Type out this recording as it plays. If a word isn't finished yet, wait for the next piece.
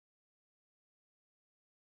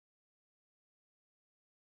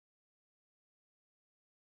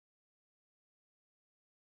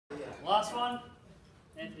Last one,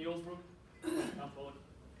 Anthony Aulsebrook. Come forward.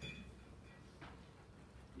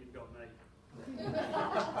 You've got me. Right.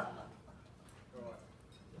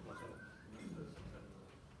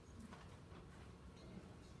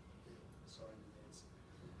 Sorry in advance.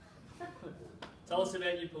 Tell us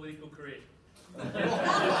about your political career.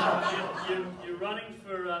 You're running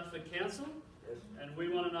for council, Yes. and we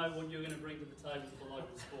want to know what you're going to bring to the table for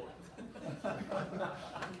local sport.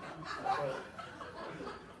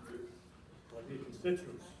 My dear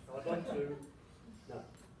constituents, I'd like to,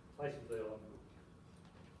 basically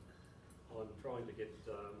I'm trying to get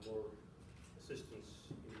more assistance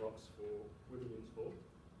in Knox for women in sport.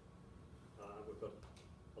 We've got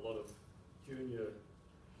a lot of junior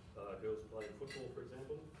girls playing football, for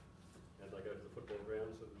example, and they go to the football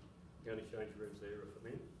grounds and the only change rooms there are for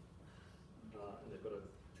men. And they've got to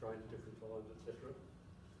train at different times, etc.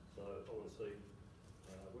 So I want to see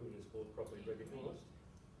women in sport properly recognised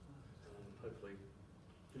and hopefully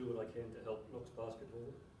do what I can to help Knox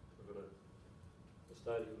basketball. We've got a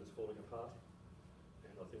stadium that's falling apart,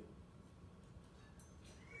 and I think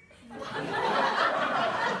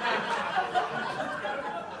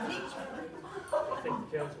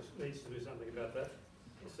the council needs to do something about that.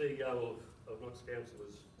 The CEO of Knox Council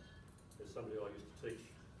is somebody I used to teach,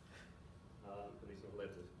 and he's not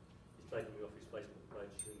allowed to. He's taken me off his Facebook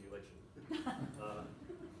page during the election.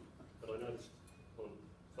 But I noticed on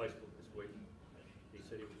Facebook this week, he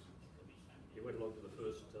said he went along to the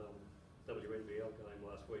first WNBL game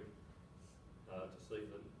last week to see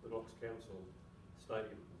the Knox Council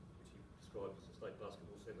Stadium, which he described as a state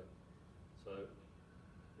basketball centre. So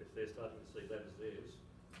if they're starting to see that as theirs,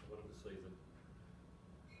 I want them to see that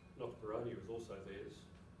Knox Baronia is also theirs,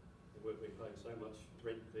 and we've been paying so much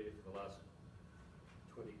rent there for the last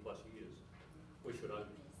 20 plus years. We should own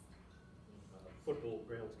football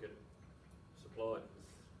grounds get supplied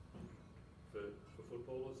for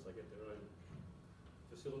footballers. They get their own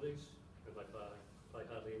facilities and they pay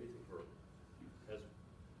hardly anything for it. As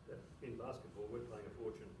in basketball, we're paying a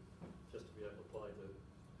fortune just to be able to play the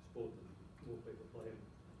sport that more people play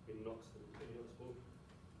in Knox than any other sport.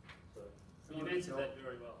 So you've answered that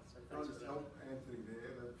very well. So can I just help Anthony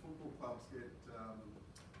there? The football clubs get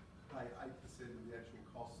pay 8% of the actual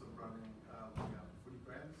costs of running footy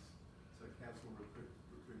grounds. So council recoup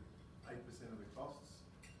 8% of the costs.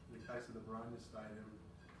 In the case of the Baronia Stadium,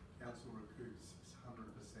 council recoups 100%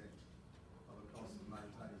 of the cost of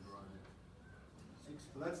maintaining Baronia.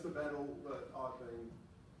 So that's the battle that I've been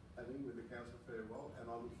having with the council fairly well, and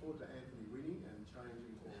I look forward to Anthony winning and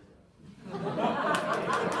changing all of that.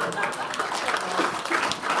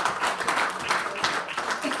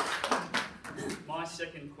 My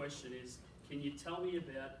second question is, can you tell me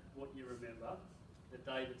about what you remember the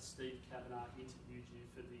day that Steve Kavanagh interviewed you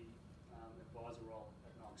for the advisor role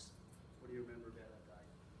at Knox? What do you remember about that day?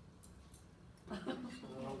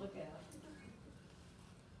 Look out.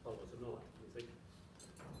 Oh, it was a night, you think?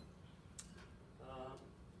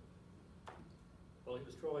 Well, he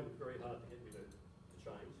was trying very hard to get me to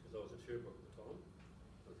change, because I was at Sherbrooke at the time.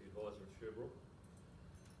 I was the advisor at Sherbrooke.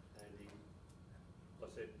 And I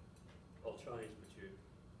said, I'll change, but you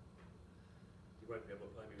won't be able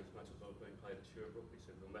to pay me as much as I was being paid at Sherbrooke. He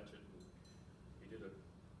said, we'll match it. And he did a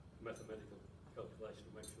mathematical calculation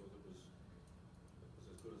to make sure that it was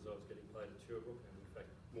as good as I was getting paid at Sherbrooke, and in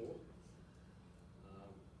fact more.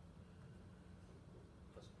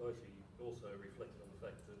 I suppose he also reflected on the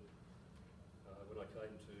fact that when I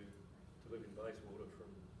came to live in Bayswater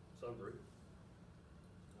from Sunbury,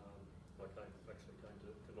 I actually came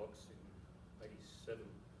to Knox in 87,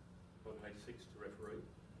 86 to referee.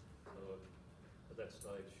 So at that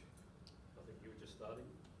stage, I think you were just starting.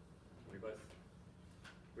 We were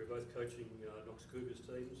both coaching Knox Cougars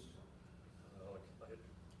teams. I had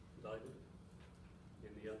David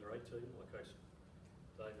in the under 18. I coached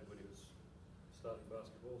David when he was starting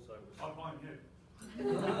basketball. So it was. I blame you.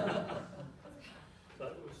 So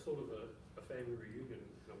it was sort of a family reunion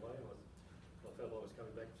in a way. I felt I was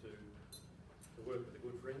coming back to work with a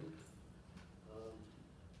good friend.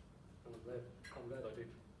 I'm glad I did.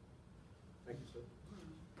 Thank you, sir.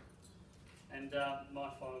 And my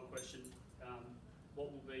final question, what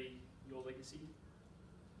will be your legacy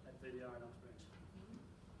at VBRA Knox branch?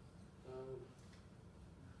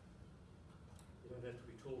 You don't have to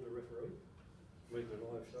be tall to referee. Megan and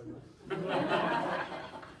I have shown that.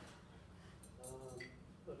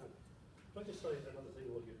 Can I just say another thing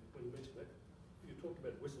when you mentioned that? You talked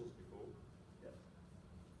about whistles before. Yep.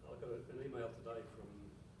 I got an email today from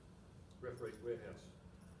Referees Warehouse,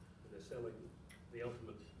 and they're selling the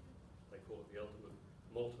ultimate, they call it the ultimate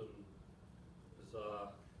molten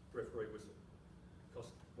bizarre referee whistle. It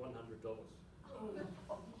costs $100. It's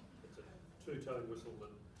a two-tone whistle that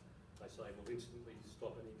they say will instantly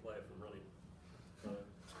stop any player from running. So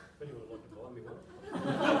if anyone would like to buy me one,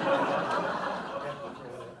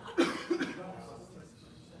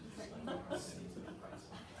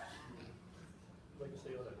 legacy,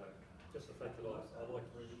 I don't know. Just the fact that I like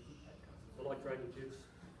training kids.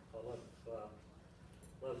 I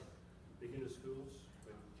love beginner schools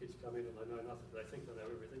when kids come in and they know nothing. They think they know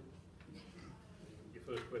everything. Your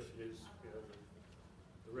first question is,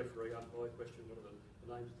 the referee umpire question, what are the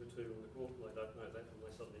names of the two on the court, and they don't know that, and they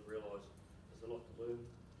suddenly realise there's a lot to learn.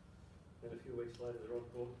 And a few weeks later they're on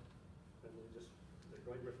court, and they're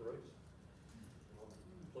great referees. And I'm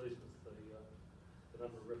pleased with the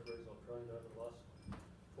number of referees I've trained over the last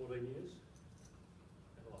 14 years,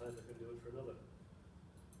 and I hope I can do it for another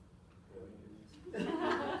 14 years.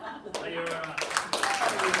 Thank you very much.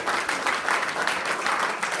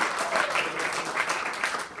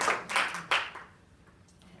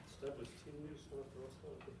 Established 10 years after I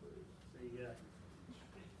started refereeing. There you go.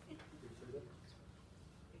 Did you see that?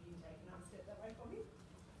 If you take another step that way for me.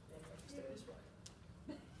 Step this way.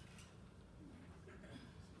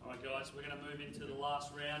 All right, guys, we're going to move into the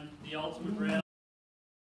last round, the ultimate round.